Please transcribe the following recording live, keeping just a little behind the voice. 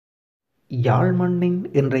யாழ் மண்ணின்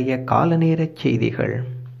இன்றைய காலநேரச் செய்திகள்.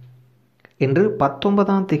 இன்று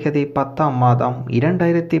 19/10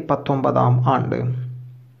 2019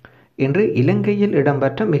 இன்று இலங்கையில்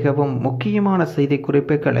இடம்பெற்ற மிகவும் முக்கியமான செய்தி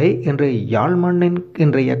குறிப்புகளை இன்று யாழ் மண்ணின்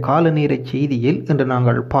இன்றைய காலநேரச் செய்தியில் இன்று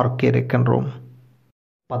நாங்கள் பார்க்க இருக்கின்றோம்.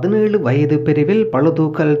 17 வயது பிரிவில்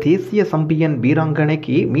பளுதூக்கல் தேசிய சம்பியன்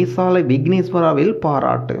வீராங்கனைக்கு மீசாலை விக்னேஸ்வராவில்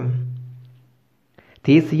பாராட்டு.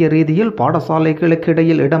 தேசிய ரீதியில் பாடசாலைகளுக்கு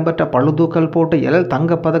இடையில் இடம்பெற்ற பளுதூக்கல் போட்டியில்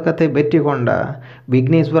தங்கப்பதக்கத்தை வெற்றி கொண்ட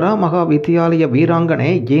விக்னேஸ்வரா மகா வித்தியாலய வீராங்கனை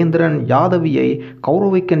ஜேந்திரன் யாதவியை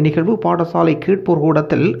கௌரவிக்கும் நிகழ்வு பாடசாலை கீழ்ப்பூர்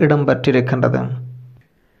கூடத்தில் இடம்பெற்றிருக்கின்றது.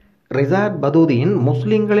 ரிசாட் பதூதீன்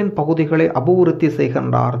முஸ்லிம்களின் பகுதிகளை அபிவிருத்தி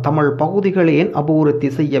செய்கின்றார், தமிழ் பகுதிகளை ஏன்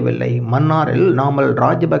அபிவிருத்தி செய்யவில்லை? மன்னாரில் நாமல்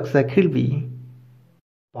ராஜபக்ச கேள்வி.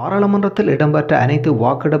 பாராளுமன்றத்தில் இடம்பெற்ற அனைத்து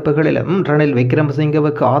வாக்கெடுப்புகளிலும் ரணில்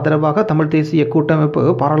விக்ரமசிங்கவுக்கு ஆதரவாக தமிழ் தேசிய கூட்டமைப்பு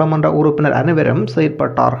பாராளுமன்ற உறுப்பினர் அனைவரும்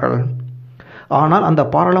செயற்பட்டார்கள். ஆனால் அந்த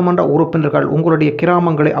பாராளுமன்ற உறுப்பினர்கள் உங்களுடைய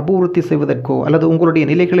கிராமங்களை அபிவிருத்தி செய்வதற்கோ அல்லது உங்களுடைய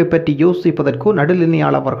நிலைகளை பற்றி யோசிப்பதற்கோ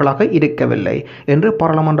நடுநிலையாளர்களாக இருக்கவில்லை என்று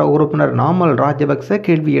பாராளுமன்ற உறுப்பினர் நாமல் ராஜபக்ச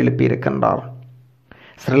கேள்வி எழுப்பியிருக்கின்றார்.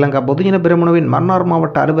 ஸ்ரீலங்கா பொதுஜன பெரமுனவின் மன்னார்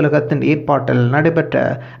மாவட்ட அலுவலகத்தின் ஏற்பாட்டில் நடைபெற்ற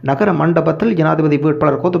நகர மண்டபத்தில் ஜனாதிபதி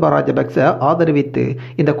வேட்பாளர் கோத்தபா ராஜபக்ச ஆதரவித்து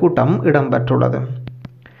இந்த கூட்டம் இடம்பெற்றுள்ளது.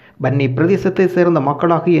 வன்னி பிரதேசத்தை சேர்ந்த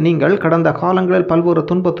மக்களாகிய நீங்கள் கடந்த காலங்களில் பல்வேறு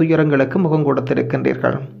துன்ப துயரங்களுக்கு முகம்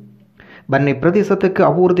கொடுத்திருக்கின்றீர்கள். வன்னி பிரதேசத்துக்கு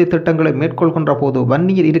அபிவிருத்தி திட்டங்களை மேற்கொள்கின்ற போது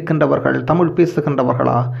வன்னியில் இருக்கின்றவர்கள் தமிழ்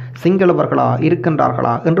பேசுகின்றவர்களா சிங்களவர்களா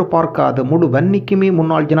இருக்கின்றார்களா என்று பார்க்காது முழு வன்னிக்குமே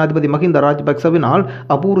முன்னாள் ஜனாதிபதி மஹிந்த ராஜபக்சவினால்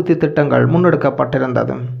அபிவிருத்தி திட்டங்கள்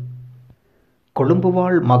முன்னெடுக்கப்பட்டிருந்தது. கொழும்பு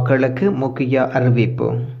வாழ் மக்களுக்கு முக்கிய அறிவிப்பு.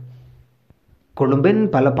 கொழும்பின்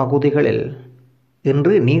பல பகுதிகளில்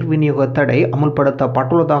இன்று நீர் விநியோக தடை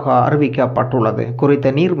அமுல்படுத்தப்பட்டுள்ளதாக அறிவிக்கப்பட்டுள்ளது.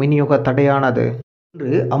 குறித்த நீர் விநியோக தடையானது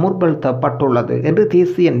இன்று அமுல்படுத்தப்பட்டுள்ளது என்று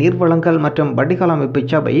தேசிய நீர்வளங்கள் மற்றும் வடிகாலமைப்பு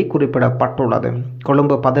சபை குறிப்பிடப்பட்டுள்ளது.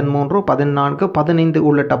 கொழும்பு 13, 14, 15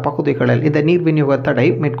 உள்ளிட்ட பகுதிகளில் இந்த நீர் விநியோக தடை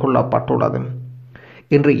மேற்கொள்ளப்பட்டுள்ளது.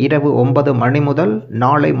 இன்று இரவு 9 மணி முதல்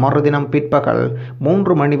நாளை மறுதினம் பிற்பகல்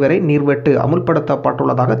 3 மணி வரை நீர்வெட்டு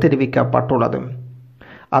அமுல்படுத்தப்பட்டுள்ளதாக தெரிவிக்கப்பட்டுள்ளது.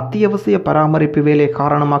 அத்தியாவசிய பராமரிப்பு வேலை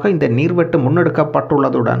காரணமாக இந்த நீர்வெட்டு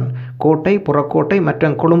முன்னெடுக்கப்பட்டுள்ளதுடன் கோட்டை, புறக்கோட்டை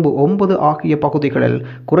மற்றும் கொழும்பு 9 ஆகிய பகுதிகளில்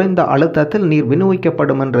குறைந்த அழுத்தத்தில் நீர்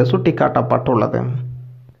விநியோகிக்கப்படும் என்று சுட்டிக்காட்டப்பட்டுள்ளது.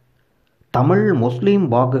 தமிழ் முஸ்லிம்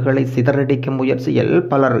வாக்குகளை சிதறடிக்கும் முயற்சியில்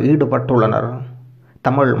பலர் ஈடுபட்டுள்ளனர்.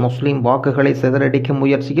 தமிழ் முஸ்லிம் வாக்குகளை சிதறடிக்கும்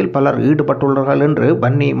முயற்சியில் பலர் ஈடுபட்டுள்ளார்கள் என்று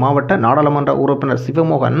வன்னி மாவட்ட நாடாளுமன்ற உறுப்பினர்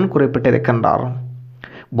சிவமோகன் குறிப்பிட்டிருக்கின்றார்.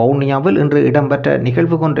 வவுனியாவில் இன்று இடம்பெற்ற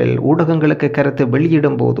நிகழ்வு ஒன்றில் ஊடகங்களுக்கு கருத்து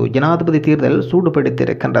வெளியிடும் போது ஜனாதிபதி தேர்தல்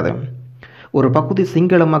சூடுபிடித்திருக்கின்றது. ஒரு பகுதி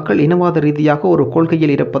சிங்கள மக்கள் இனவாத ரீதியாக ஒரு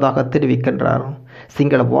கொள்கையில் இருப்பதாக தெரிவிக்கின்றார்.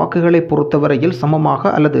 சிங்கள வாக்குகளை பொறுத்தவரையில்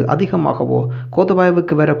சமமாக அல்லது அதிகமாகவோ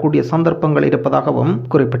கோத்தபாயவுக்கு வரக்கூடிய சந்தர்ப்பங்கள் இருப்பதாகவும்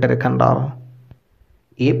குறிப்பிட்டிருக்கின்றார்.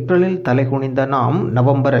 ஏப்ரலில் தலைகுனிந்த நாம்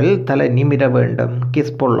நவம்பரில் தலை நிமிர வேண்டும்.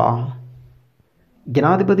 கிஸ்புல்லா.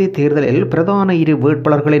 ஜனாதிபதி தேர்தலில் பிரதான இரு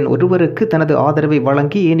வேட்பாளர்களின் ஒருவருக்கு தனது ஆதரவை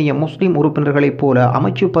வழங்கி ஏனைய முஸ்லிம் உறுப்பினர்களைப் போல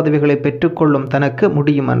அமைச்சு பதவிகளை பெற்றுக்கொள்ளும் தனக்கு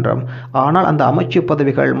முடியும் என்றும், ஆனால் அந்த அமைச்சு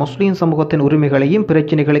பதவிகள் முஸ்லிம் சமூகத்தின் உரிமைகளையும்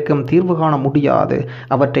பிரச்சினைகளுக்கும் தீர்வு காண முடியாது,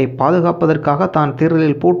 அவற்றை பாதுகாப்பதற்காக தான்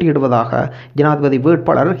தேர்தலில் போட்டியிடுவதாக ஜனாதிபதி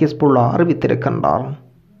வேட்பாளர் ஹிஸ்புல்லா அறிவித்திருக்கின்றார்.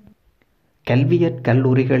 கல்வியற்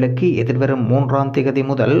கல்லூரிகளுக்கு எதிர்வரும் 3ஆம் தேதி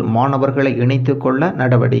முதல் மாணவர்களை இணைத்துக் கொள்ள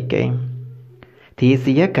நடவடிக்கை.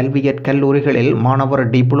 தேசிய கல்வியற் கல்லூரிகளில் மாணவர்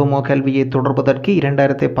டிப்ளமோ கல்வியை தொடர்வதற்கு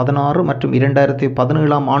 2016 மற்றும்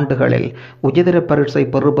 2017 ஆண்டுகளில் உயர்தர பரீட்சை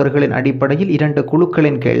பெறுபவர்களின் அடிப்படையில் 2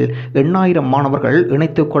 குழுக்களின் கீழ் 8000 மாணவர்கள்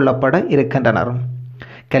இணைத்துக் கொள்ளப்பட இருக்கின்றனர்.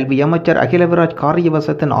 கல்வி அமைச்சர் அகிலவிராஜ்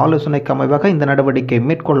காரியவசத்தின் ஆலோசனைக்கு அமைவாக இந்த நடவடிக்கை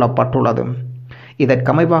மேற்கொள்ளப்பட்டுள்ளது.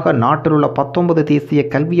 இதற்கமைவாக நாட்டில் உள்ள 19 தேசிய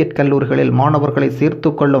கல்வியற் கல்லூரிகளில் மாணவர்களை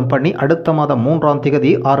சேர்த்து கொள்ளும் பணி அடுத்த மாதம் 3ஆம்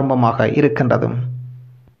தேதி ஆரம்பமாக இருக்கின்றது.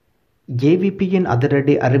 ஜேவிபியின்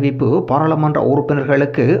அதிரடி அறிவிப்பு பாராளுமன்ற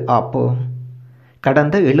உறுப்பினர்களுக்கு ஆப்பு.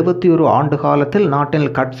 கடந்த 71 ஆண்டு காலத்தில் நாட்டில்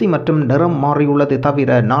கட்சி மற்றும் நிறம் மாறியுள்ளது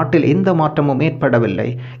தவிர நாட்டில் எந்த மாற்றமும் ஏற்படவில்லை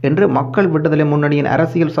என்று மக்கள் விடுதலை முன்னணியின்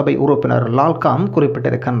அரசியல் சபை உறுப்பினர் லால்காம்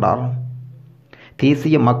குறிப்பிட்டிருக்கின்றார்.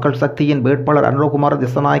 தேசிய மக்கள் சக்தியின் வேட்பாளர் அனுரகுமார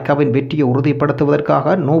திசாநாயக்காவின் வெற்றியை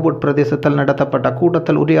உறுதிப்படுத்துவதற்காக நோவுட் பிரதேசத்தில் நடத்தப்பட்ட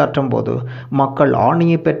கூட்டத்தில் உரையாற்றும் போது மக்கள்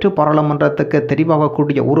ஆணையை பெற்று பாராளுமன்றத்துக்கு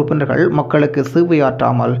தெரிவாகக்கூடிய உறுப்பினர்கள் மக்களுக்கு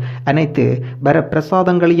சேவையாற்றாமல் அனைத்து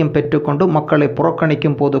பிரசாதங்களையும் பெற்றுக்கொண்டு மக்களை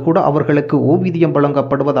புறக்கணிக்கும் போது கூட அவர்களுக்கு ஓய்வூதியம்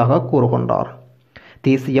வழங்கப்படுவதாக கூறுகின்றார்.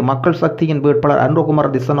 தேசிய மக்கள் சக்தியின் வேட்பாளர் அனுரகுமார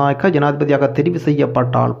திசாநாயக்க ஜனாதிபதியாக தெரிவு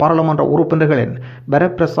செய்யப்பட்டால் பாராளுமன்ற உறுப்பினர்களின்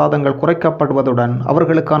வரப்பிரசாதங்கள் குறைக்கப்படுவதுடன்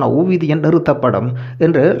அவர்களுக்கான ஓய்வூதியம் நிறுத்தப்படும்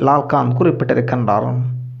என்று லால்கான் குறிப்பிட்டிருக்கின்றார்.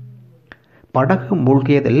 படகு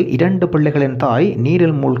மூழ்கியதில் 2 பிள்ளைகளின் தாய்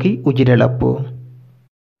நீரில் மூழ்கி உயிரிழப்பு.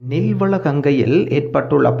 நீல்வள கங்கையில்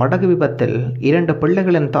ஏற்பட்டுள்ள படகு விபத்தில் 2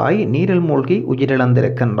 பிள்ளைகளின் தாய் நீரில் மூழ்கி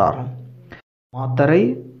உயிரிழந்திருக்கின்றார். மாத்தறை,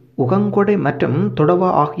 உகங்கொடை மற்றும் துடவா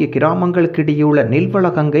ஆகிய கிராமங்களுக்கிடையுள்ள நீல்வள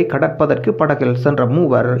கங்கை கடற்பதற்கு படகில் சென்ற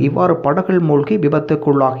மூவர் இவ்வாறு படகில் மூழ்கி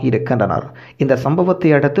விபத்துக்குள்ளாகி இருக்கின்றனர். இந்த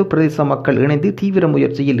சம்பவத்தை அடுத்து பிரதேச மக்கள் இணைந்து தீவிர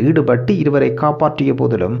முயற்சியில் ஈடுபட்டு இருவரை காப்பாற்றிய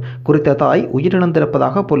போதிலும் குறித்த தாய்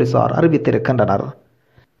உயிரிழந்திருப்பதாக போலீசார் அறிவித்திருக்கின்றனர்.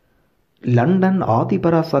 லண்டன்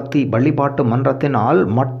ஆதிபராசக்தி வழிபாட்டு மன்றத்தினால்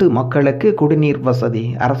மட்டு மக்களுக்கு குடிநீர் வசதி,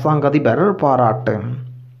 அரசாங்க அதிபர் பாராட்டு.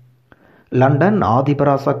 லண்டன்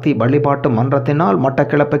ஆதிபராசக்தி வழிபாட்டு மன்றத்தினால்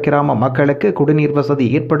மட்டக்களப்பு கிராம மக்களுக்கு குடிநீர் வசதி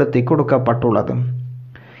ஏற்படுத்தி கொடுக்கப்பட்டுள்ளது.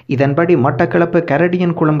 இதன்படி மட்டக்களப்பு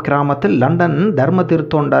கரடியன்குளம் கிராமத்தில் லண்டன் தர்ம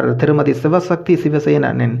திருத்தொண்டர் திருமதி சிவசக்தி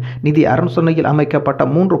சிவசேனனின் நிதி அரண்சொன்னையில்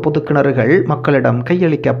அமைக்கப்பட்ட 3 பொதுக்கிணறுகள் மக்களிடம்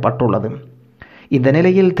கையளிக்கப்பட்டுள்ளது. இந்த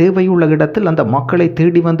நிலையில் தேவையுள்ள இடத்தில் அந்த மக்களை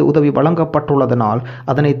தேடி வந்து உதவி வழங்கப்பட்டுள்ளதனால்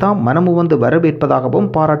அதனை தாம் மனமு வந்து வரவேற்பதாகவும்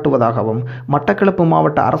பாராட்டுவதாகவும் மட்டக்களப்பு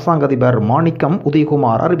மாவட்ட அரசாங்க அதிபர் மாணிக்கம்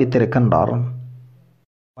உதயகுமார் அறிவித்திருக்கின்றார்.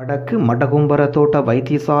 வடக்கு மடகும்பர தோட்ட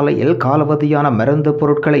வைத்தியசாலையில் காலாவதியான மருந்து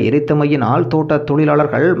பொருட்களை எரித்தமையினால் தோட்ட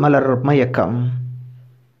தொழிலாளர்கள் மலர் மயக்கம்.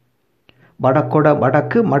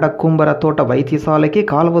 வடக்கு மடக்கும்பர தோட்ட வைத்தியசாலைக்கு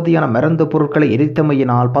காலாவதியான மருந்து பொருட்களை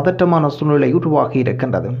எரித்தமையினால் பதற்றமான சூழ்நிலை உருவாகி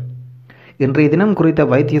இருக்கின்றது. இன்றைய தினம் குறித்த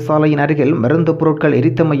வைத்தியசாலையின் அருகில் மருந்து பொருட்கள்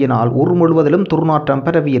எரித்தமையினால் ஊர் முழுவதிலும் துர்நாற்றம்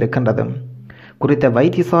பரவி இருக்கின்றது. குறித்த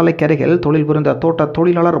வைத்தியசாலைக்கு அருகில் தொழில் புரிந்த தோட்ட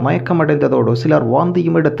தொழிலாளர் மயக்கமடைந்ததோடு சிலர்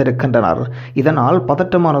வாந்தியும் எடுத்திருக்கின்றனர். இதனால்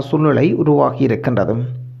பதற்றமான சூழ்நிலை உருவாகி இருக்கின்றது.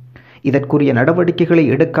 இதற்குரிய நடவடிக்கைகளை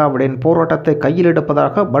எடுக்காவிடன் போராட்டத்தை கையில்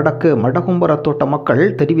எடுப்பதாக வடக்கு மடகும்பர தோட்ட மக்கள்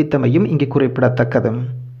தெரிவித்தமையும் இங்கு குறிப்பிடத்தக்கது.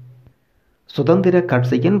 சுதந்திர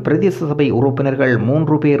கட்சியின் பிரதேச சபை உறுப்பினர்கள்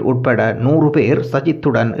 3 பேர் உட்பட 100 பேர்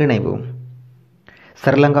சஜித்துடன் இணைவு.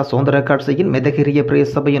 ஸ்ரீலங்கா சுதந்திர கட்சியின் மெதகிரிய பிரதேச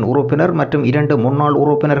சபையின் உறுப்பினர் மற்றும் 2 முன்னாள்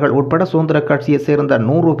உறுப்பினர்கள் உட்பட சுதந்திர கட்சியைச் சேர்ந்த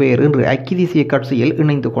 100 பேர் இன்று ஐக்கிய தேசிய கட்சியில்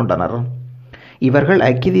இணைந்து கொண்டனர். இவர்கள்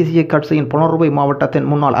ஐக்கிய தேசிய கட்சியின் புனர்வை மாவட்டத்தின்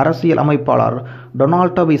முன்னாள் அரசியல் அமைப்பாளர்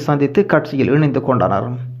டொனால்டோவை சந்தித்து கட்சியில் இணைந்து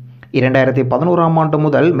கொண்டனர். 2011ஆம் ஆண்டு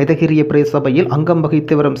முதல் மெதகிரிய பிரதேச சபையில் அங்கம்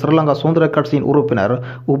வகித்து வரும் ஸ்ரீலங்கா சுதந்திர கட்சியின் உறுப்பினர்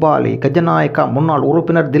உபாலி கஜநாயக்கா, முன்னாள்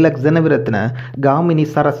உறுப்பினர் திலக் ஜனவிரத்ன, காமினி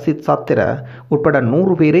சரசித் சத்திர உட்பட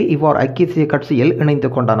 100 பேரை இவ்வாறு ஐக்கிய தேசிய கட்சியில் இணைந்து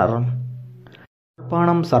கொண்டனர்.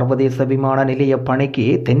 யாழ்ப்பாணம் சர்வதேச விமான நிலைய பணிக்கு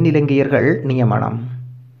தென்னிலங்கையர்கள் நியமனம்.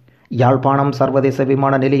 யாழ்ப்பாணம் சர்வதேச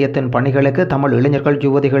விமான நிலையத்தின் பணிகளுக்கு தமிழ் இளைஞர்கள்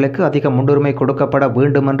யுவதிகளுக்கு அதிக முன்னுரிமை கொடுக்கப்பட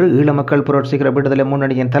வேண்டும் என்று ஈழ மக்கள் புரட்சிகர விடுதலை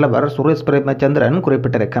முன்னணியின் தலைவர் சுரேஷ் பிரேமச்சந்திரன்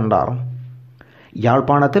குறிப்பிட்டிருக்கின்றார்.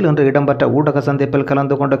 யாழ்ப்பாணத்தில் இன்று இடம்பெற்ற ஊடக சந்திப்பில்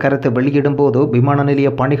கலந்து கொண்டு கருத்து வெளியிடும் போது விமான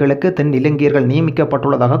நிலைய பணிகளுக்கு தென் இலங்கையர்கள்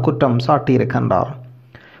நியமிக்கப்பட்டுள்ளதாக குற்றம் சாட்டியிருக்கின்றார்.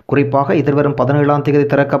 குறிப்பாக எதிர்வரும் 17ஆம் தேதி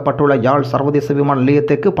திறக்கப்பட்டுள்ள யாழ் சர்வதேச விமான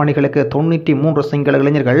நிலையத்துக்கு பணிகளுக்கு 93 சிங்கள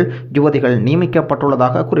இளைஞர்கள் யுவதிகள்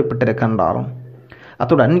நியமிக்கப்பட்டுள்ளதாக குறிப்பிட்டிருக்கின்றார்.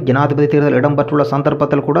 அத்துடன் ஜனாதிபதி தேர்தல் இடம்பெற்றுள்ள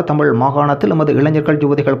சந்தர்ப்பத்தில் கூட தமிழ் மாகாணத்தில் எமது இளைஞர்கள்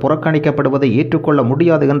யுவதிகள் புறக்கணிக்கப்படுவதை ஏற்றுக்கொள்ள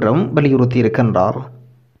முடியாது என்றும் வலியுறுத்தியிருக்கின்றார்.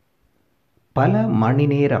 பல மணி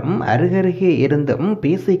நேரம் அருகருகே இருந்தும்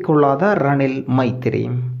பேசிக்கொள்ளாத ரணில் மைத்திரி.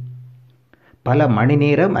 பல மணி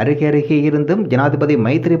நேரம் அருகருகே இருந்தும் ஜனாதிபதி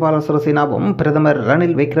மைத்திரிபால சிறிசேனவும் பிரதமர்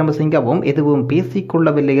ரணில் விக்ரமசிங்கவும் எதுவும்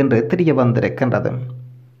பேசிக்கொள்ளவில்லை என்று தெரிய வந்திருக்கின்றது.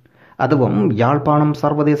 அதுவும் யாழ்ப்பாணம்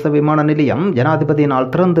சர்வதேச விமான நிலையம்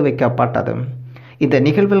ஜனாதிபதியினால் திறந்து வைக்கப்பட்டது. இந்த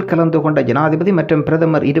நிகழ்வில் கலந்து கொண்ட ஜனாதிபதி மற்றும்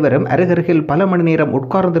பிரதமர் இருவரும் அருகருகில் பல மணி நேரம்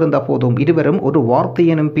உட்கார்ந்திருந்த போதும் இருவரும் ஒரு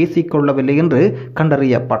வார்த்தையேனும் பேசிக்கொள்ளவில்லை என்று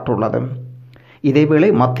கண்டறியப்பட்டுள்ளது. இதேவேளை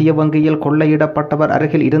மத்திய வங்கியில் கொள்ளையிடப்பட்டவர்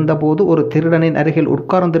அருகில் இருந்தபோது ஒரு திருடனின் அருகில்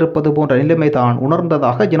உட்கார்ந்திருப்பது போன்ற நிலைமைதான்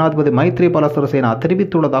உணர்ந்ததாக ஜனாதிபதி மைத்திரிபால சிறிசேன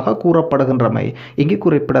தெரிவித்துள்ளதாக கூறப்படுகின்றமை இங்கு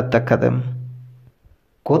குறிப்பிடத்தக்கது.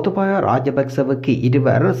 கோத்தபாய ராஜபக்சவுக்கு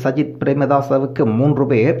 2, சஜித் பிரேமதாசவுக்கு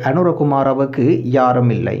 3 பேர், அனுரகுமாரவுக்கு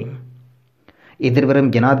யாரும் இல்லை. எதிர்வரும்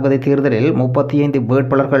ஜனாதிபதி தேர்தலில் 35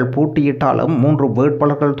 வேட்பாளர்கள் போட்டியிட்டாலும் 3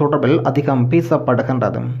 வேட்பாளர்கள் தொடர்பில் அதிகம்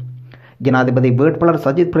பேசப்படுகின்றது. ஜனாதிபதி வேட்பாளர்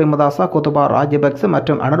சஜித் பிரேமதாச, கோத்தபாய ராஜபக்ச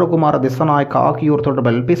மற்றும் அனுரகுமார திசாநாயக்க ஆகியோர்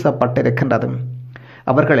தொடர்பில் பேசப்பட்டிருக்கின்றது.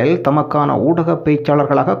 அவர்களில் தமக்கான ஊடக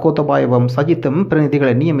பேச்சாளர்களாக கோத்தபாயவும் சஜித்தும்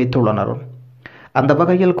பிரதிநிதிகளை நியமித்துள்ளனர். அந்த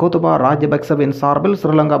வகையில் கோத்தபாய ராஜபக்சவின் சார்பில்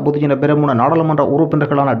ஸ்ரீலங்கா பொதுஜன பெரமுன நாடாளுமன்ற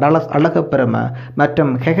உறுப்பினர்களான டலஸ் அழகப்பெரும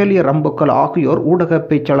மற்றும் ஹெகலிய ரம்புக்கல் ஆகியோர் ஊடக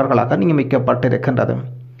பேச்சாளர்களாக நியமிக்கப்பட்டிருக்கின்றது.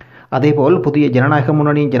 அதேபோல் புதிய ஜனநாயக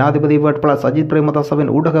முன்னணியின் ஜனாதிபதி வேட்பாளர் சஜித்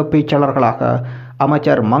பிரேமதாசவின் ஊடக பேச்சாளர்களாக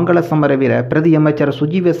அமைச்சர் மங்கள சமரவீர, பிரதி அமைச்சர்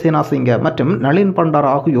சுஜீவ சேனாசிங்க மற்றும் நளின்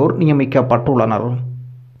பண்டார் ஆகியோர் நியமிக்கப்பட்டுள்ளனர்.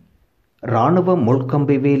 இராணுவ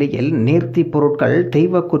முள்கம்பி வேலையில் நேர்த்தி பொருட்கள்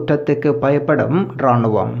தெய்வ குற்றத்துக்கு பயப்படும்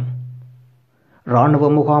இராணுவம். இராணுவ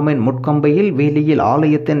முகாமின் முட்கம்பையில் வேலியில்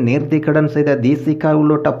ஆலயத்தின் நேர்த்திக்கடன் செய்த தேசிக்காய்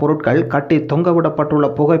உள்ளிட்ட பொருட்கள் கட்டி தொங்கவிடப்பட்டுள்ள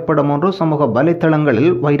புகைப்படம் ஒன்று சமூக வலைத்தளங்களில்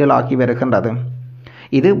வைரலாகி வருகின்றது.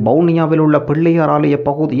 இது வவுனியாவில் உள்ள பிள்ளையார் ஆலய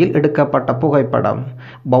பகுதியில் எடுக்கப்பட்ட புகைப்படம்.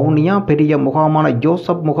 வவுனியா பெரிய முகாமான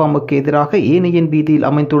ஜோசப் முகாமுக்கு எதிராக ஏனையின் வீதியில்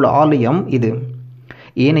அமைந்துள்ள ஆலயம் இது.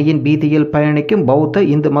 ஏனையின் வீதியில் பயணிக்கும் பௌத்த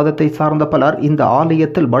இந்து மதத்தை சார்ந்த பலர் இந்த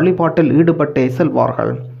ஆலயத்தில் வழிபாட்டில் ஈடுபட்டே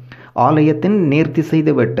செல்வார்கள். ஆலயத்தின் நேர்த்தி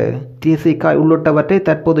செய்துவிட்டு தேசிக்காய் உள்ளிட்டவற்றை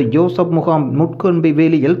தற்போது ஜோசப் முகாம் முட்கொன்பி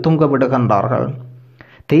வேலியில் தொங்கவிடுகின்றார்கள்.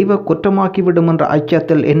 தெய்வ குற்றமாக்கிவிடும் என்ற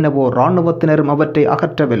அச்சத்தில் என்னவோ இராணுவத்தினரும் அவற்றை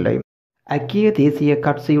அகற்றவில்லை. ஐக்கிய தேசிய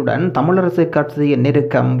கட்சியுடன் தமிழரசு கட்சியின்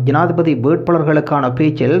நெருக்கம் ஜனாதிபதி வேட்பாளர்களுக்கான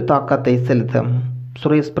பேச்சில் தாக்கத்தை செலுத்தும்.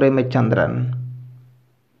 சுரேஷ் பிரேமச்சந்திரன்.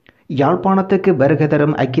 யாழ்ப்பாணத்துக்கு வருகை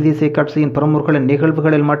தரும் ஐக்கிய தேசிய கட்சியின் பிரமுகர்களின்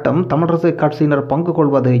நிகழ்வுகளில் மட்டும் தமிழரசு கட்சியினர் பங்கு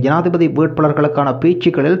கொள்வது ஜனாதிபதி வேட்பாளர்களுக்கான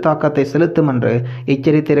பேச்சுக்களில் தாக்கத்தை செலுத்தும் என்று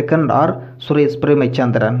எச்சரித்திருக்கின்றார் சுரேஷ்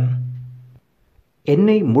பிரேமச்சந்திரன்.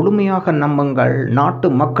 என்னை முழுமையாக நம்புங்கள், நாட்டு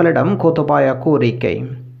மக்களிடம் கோத்தபாய கோரிக்கை.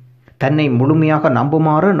 தன்னை முழுமையாக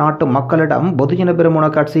நம்புமாறு நாட்டு மக்களிடம் பொதுஜன பெரமுன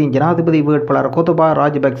கட்சியின் ஜனாதிபதி வேட்பாளர் கோத்தபாய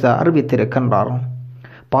ராஜபக்ச அறிவித்திருக்கின்றார்.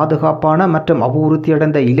 பாதுகாப்பான மற்றும்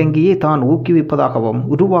அபிவிருத்தியடைந்த இலங்கையை தான் ஊக்குவிப்பதாகவும்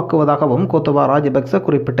உருவாக்குவதாகவும் கோத்தபாய ராஜபக்ச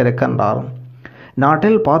குறிப்பிட்டிருக்கின்றார்.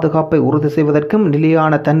 நாட்டில் பாதுகாப்பை உறுதி செய்வதற்கும்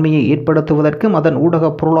நிலையான தன்மையை ஏற்படுத்துவதற்கும் அதன்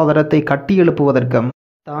ஊடக பொருளாதாரத்தை கட்டியெழுப்புவதற்கும்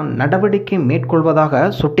தான் நடவடிக்கை மேற்கொள்வதாக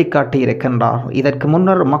சுட்டிக்காட்டியிருக்கின்றார். இதற்கு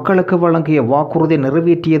முன்னர் மக்களுக்கு வழங்கிய வாக்குறுதி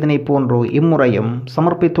நிறைவேற்றியதனை போன்று இம்முறையும்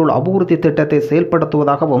சமர்ப்பித்துள்ள அபிவிருத்தி திட்டத்தை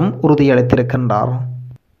செயல்படுத்துவதாகவும் உறுதியளித்திருக்கின்றார்.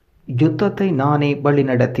 யுத்தத்தை நானே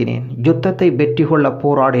வழிநடத்தினேன், யுத்தத்தை வெற்றி கொள்ள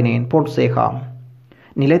போராடினேன் பொன்சேகா.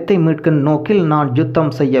 நிலத்தை மீட்கும் நோக்கில் நான்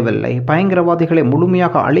யுத்தம் செய்யவில்லை, பயங்கரவாதிகளை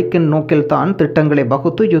முழுமையாக அழிக்கும் நோக்கில் தான் திட்டங்களை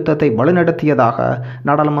வகுத்து யுத்தத்தை வழிநடத்தியதாக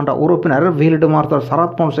நாடாளுமன்ற உறுப்பினர் ஃபீல்டு மார்ஷல்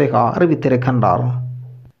சரத் பொன்சேகா அறிவித்திருக்கின்றார்.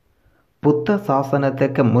 புத்த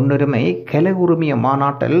சாசனத்துக்கு முன்னுரிமை கலை உரிமைய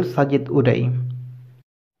மாநாட்டில் சஜித் உரை.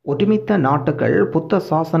 ஒருமித்த நாட்டுகள் புத்த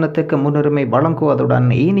சாசனத்துக்கு முன்னுரிமை வழங்குவதுடன்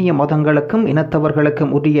ஏனைய மதங்களுக்கும்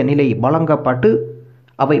இனத்தவர்களுக்கும் உரிய நிலை வழங்கப்பட்டு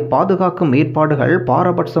அவை பாதுகாக்கும் ஏற்பாடுகள்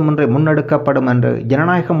பாரபட்சமின்றி முன்னெடுக்கப்படும் என்று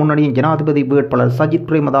ஜனநாயக முன்னணியின் ஜனாதிபதி வேட்பாளர் சஜித்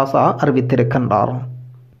பிரேமதாசா அறிவித்திருக்கின்றார்.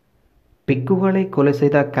 பிக்குகளை கொலை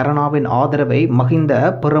செய்த கருணாவின் ஆதரவை மஹிந்த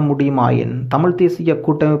பெற முடியுமாயின் தமிழ் தேசிய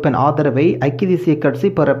கூட்டமைப்பின் ஆதரவை ஐக்கிய தேசிய கட்சி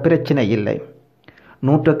பெற பிரச்சினை இல்லை.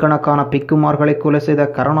 நூற்றுக்கணக்கான பிக்குமார்களை கொலை செய்த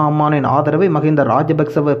கருணாம்மானின் ஆதரவை மஹிந்த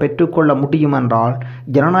ராஜபக்சவை பெற்றுக்கொள்ள முடியும் என்றால்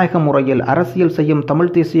ஜனநாயக முறையில் அரசியல் செய்யும்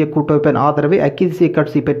தமிழ் தேசிய கூட்டமைப்பின் ஆதரவை ஐக்கிய தேசிய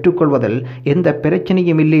கட்சி பெற்றுக்கொள்வதில் எந்த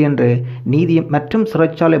பிரச்சனையும் இல்லை என்று நீதி மற்றும்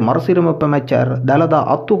சிறைச்சாலை மறுசீரமைப்பு அமைச்சர் தலதா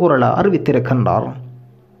அத்துகுரல அறிவித்திருக்கின்றார்.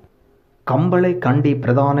 கம்பளை கண்டி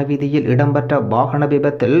பிரதான வீதியில் இடம்பெற்ற வாகன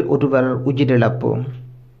விபத்தில் ஒருவர் உயிரிழப்பு.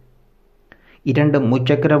 2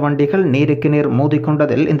 முச்சக்கர வண்டிகள் நேருக்கு நேர்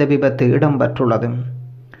மோதிக்கொண்டதில் இந்த விபத்து இடம்பெற்றுள்ளது.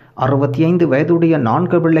 65 வயதுடைய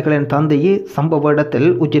 4 பிள்ளைகளின் தந்தையே சம்பவ இடத்தில்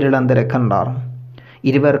உயிரிழந்திருக்கின்றார்.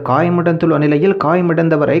 2 காயமடைந்துள்ள நிலையில்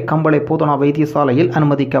காயமடைந்தவரை கம்பளை போதனா வைத்தியசாலையில்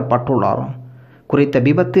அனுமதிக்கப்பட்டுள்ளார். குறித்த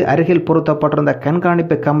விபத்து அருகில் பொருத்தப்பட்டிருந்த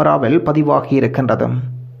கண்காணிப்பு கேமராவில் பதிவாகியிருக்கின்றது.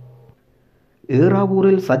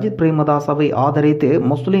 ஏறாவூரில் சஜித் பிரேமதாசவை ஆதரித்து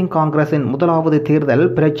முஸ்லிம் காங்கிரசின் முதலாவது தேர்தல்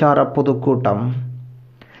பிரச்சார பொதுக்கூட்டம்.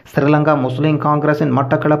 ஸ்ரீலங்கா முஸ்லிம் காங்கிரசின்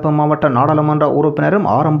மட்டக்களப்பு மாவட்ட நாடாளுமன்ற உறுப்பினரும்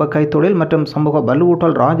ஆரம்ப கைத்தொழில் மற்றும் சமூக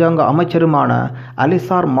வலுவூட்டல் இராஜாங்க அமைச்சருமான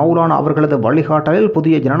அலிசார் மௌலானா அவர்களது வழிகாட்டலில்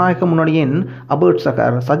புதிய ஜனநாயக முன்னணியின்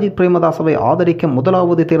அபேட்சகர் சஜித் பிரேமதாசவை ஆதரிக்கும்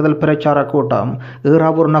முதலாவது தேர்தல் பிரச்சார கூட்டம்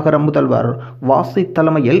ஏறாவூர் நகர முதல்வர் வாசி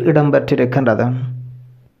தலைமையில் இடம்பெற்றிருக்கின்றது.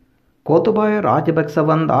 கோத்தபாய ராஜபக்ச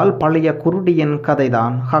வந்தால் பழைய குருடியின்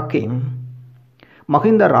கதைதான் ஹக்கீம்.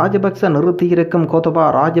 மஹிந்த ராஜபக்ச நிறுத்தியிருக்கும் கோத்தபாய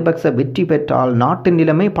ராஜபக்ச வெற்றி பெற்றால் நாட்டின்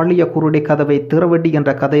நிலைமை பழைய குருடி கதவை திறவெடி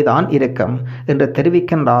என்ற கதைதான் இருக்கும் என்று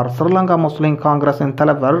தெரிவிக்கின்றார் ஸ்ரீலங்கா முஸ்லிம் காங்கிரசின்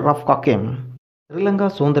தலைவர் ரஃப் ஹக்கீம். ஸ்ரீலங்கா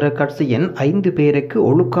சுதந்திர கட்சியின் 5 பேருக்கு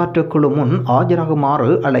ஒழுக்காற்று குழு முன் ஆஜராகுமாறு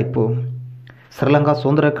அழைப்பு. ஸ்ரீலங்கா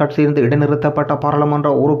சுதந்திர கட்சியிலிருந்து இடைநிறுத்தப்பட்ட பாராளுமன்ற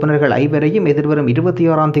உறுப்பினர்கள் 5 எதிர்வரும்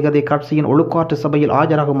 26ஆம் தேதி கட்சியின் ஒழுக்காற்று சபையில்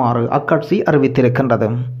ஆஜராகுமாறு அக்கட்சி அறிவித்திருக்கின்றது.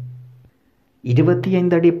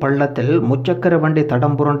 25 அடி பள்ளத்தில் முச்சக்கர வண்டி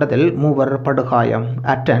தடம் புரண்டதில் 3 படுகாயம்.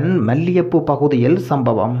 அட்டன் மல்லியப்பு பகுதியில்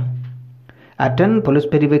சம்பவம். அட்டன் போலீஸ்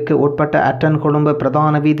பிரிவுக்கு உட்பட்ட அட்டன் கொழும்பு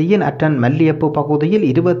பிரதான வீதியின் அட்டன் மல்லியப்பு பகுதியில்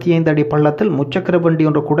 25 அடி பள்ளத்தில் முச்சக்கர வண்டி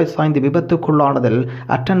ஒன்று குடை சாய்ந்து விபத்துக்குள்ளானதில்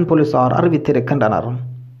அட்டன் போலீசார் அறிவித்திருக்கின்றனர்.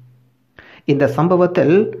 இந்த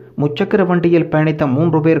சம்பவத்தில் முச்சக்கர வண்டியில் பயணித்த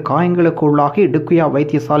 3 பேர் காயங்களுக்கு உள்ளாகி இடுக்குயா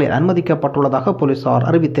வைத்தியசாலையில் அனுமதிக்கப்பட்டுள்ளதாக போலீசார்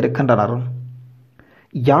அறிவித்திருக்கின்றனர்.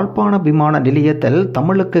 யாழ்ப்பாண விமான நிலையத்தில்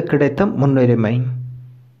தமிழுக்கு கிடைத்த முன்னுரிமை.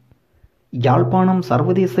 யாழ்ப்பாணம்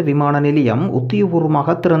சர்வதேச விமான நிலையம்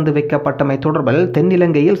உத்தியோகபூர்வமாக திறந்து வைக்கப்பட்டமை தொடர்பில்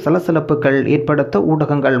தென்னிலங்கையில் சலசலப்புகள் ஏற்படுத்த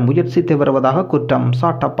ஊடகங்கள் முயற்சித்து வருவதாக குற்றம்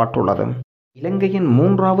சாட்டப்பட்டுள்ளது. இலங்கையின்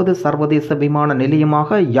 3வது சர்வதேச விமான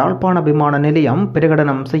நிலையமாக யாழ்ப்பாண விமான நிலையம்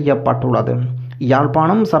பிரகடனம் செய்யப்பட்டுள்ளது.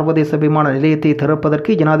 யாழ்ப்பாணம் சர்வதேச விமான நிலையத்தை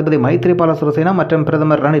திறப்பதற்கு ஜனாதிபதி மைத்ரிபால சிறிசேன மற்றும்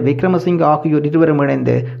பிரதமர் ரணில் விக்ரமசிங்க ஆகியோர் இருவரும்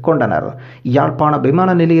இணைந்து கொண்டனர். யாழ்ப்பாண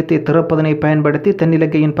விமான நிலையத்தை திறப்பதனை பயன்படுத்தி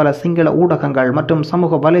தென்னிலங்கையின் பல சிங்கள ஊடகங்கள் மற்றும்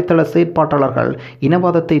சமூக வலைதள செயற்பாட்டாளர்கள்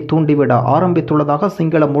இனவாதத்தை தூண்டிவிட ஆரம்பித்துள்ளதாக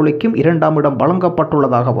சிங்கள மொழிக்கும் 2ஆம் இடம்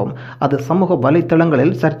வழங்கப்பட்டுள்ளதாகவும் அது சமூக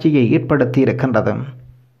வலைதளங்களில் சர்ச்சையை ஏற்படுத்தியிருக்கின்றது.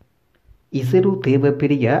 இசிறு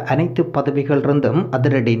தேவப்பிரிய அனைத்து பதவிகளிலிருந்தும்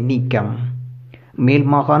அதிரடி நீக்கம். மேல்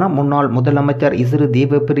மாகாண முன்னாள் முதலமைச்சர் இசிறு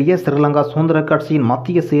தேவப்பிரிய ஸ்ரீலங்கா சுதந்திர கட்சியின்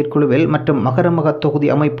மத்திய செயற்குழுவில் மற்றும் மகரமக தொகுதி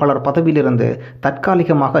அமைப்பாளர் பதவியிலிருந்து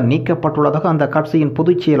தற்காலிகமாக நீக்கப்பட்டுள்ளதாக அந்த கட்சியின்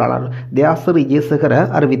பொதுச் செயலாளர் தியாசிறி ஜெயசேகர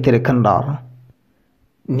அறிவித்திருக்கின்றார்.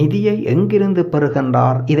 நிதியை எங்கிருந்து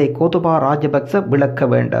பெறுகின்றார்? இதை கோத்தபா ராஜபக்ச விளக்க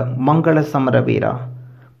வேண்டும். மங்கள சமரவீரா.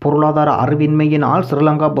 பொருளாதார அறிவின்மையினால்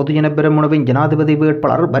ஸ்ரீலங்கா பொதுஜன பெரமுனவின் ஜனாதிபதி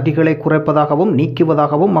வேட்பாளர் வரிகளை குறைப்பதாகவும்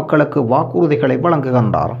நீக்குவதாகவும் மக்களுக்கு வாக்குறுதிகளை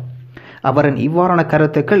வழங்குகின்றார். அவரின் இவ்வாறான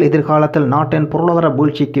கருத்துக்கள் எதிர்காலத்தில் நாட்டின் பொருளாதார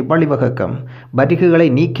வீழ்ச்சிக்கு வழிவகுக்கும். வரிகளை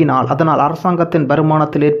நீக்கினால் அதனால் அரசாங்கத்தின்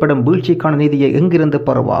வருமானத்தில் ஏற்படும் வீழ்ச்சிக்கான நிதியை எங்கிருந்து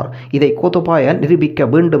பெறுவார்? இதை கோத்தபாய நிரூபிக்க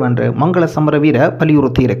வேண்டும் என்று மங்கள சமரவீர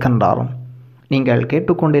வலியுறுத்தியிருக்கின்றார். நீங்கள்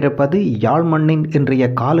கேட்டுக்கொண்டிருப்பது யாழ் மண்ணின் இன்றைய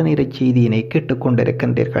காலநேர செய்தியினை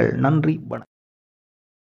கேட்டுக்கொண்டிருக்கின்றீர்கள். நன்றி, வணக்கம்.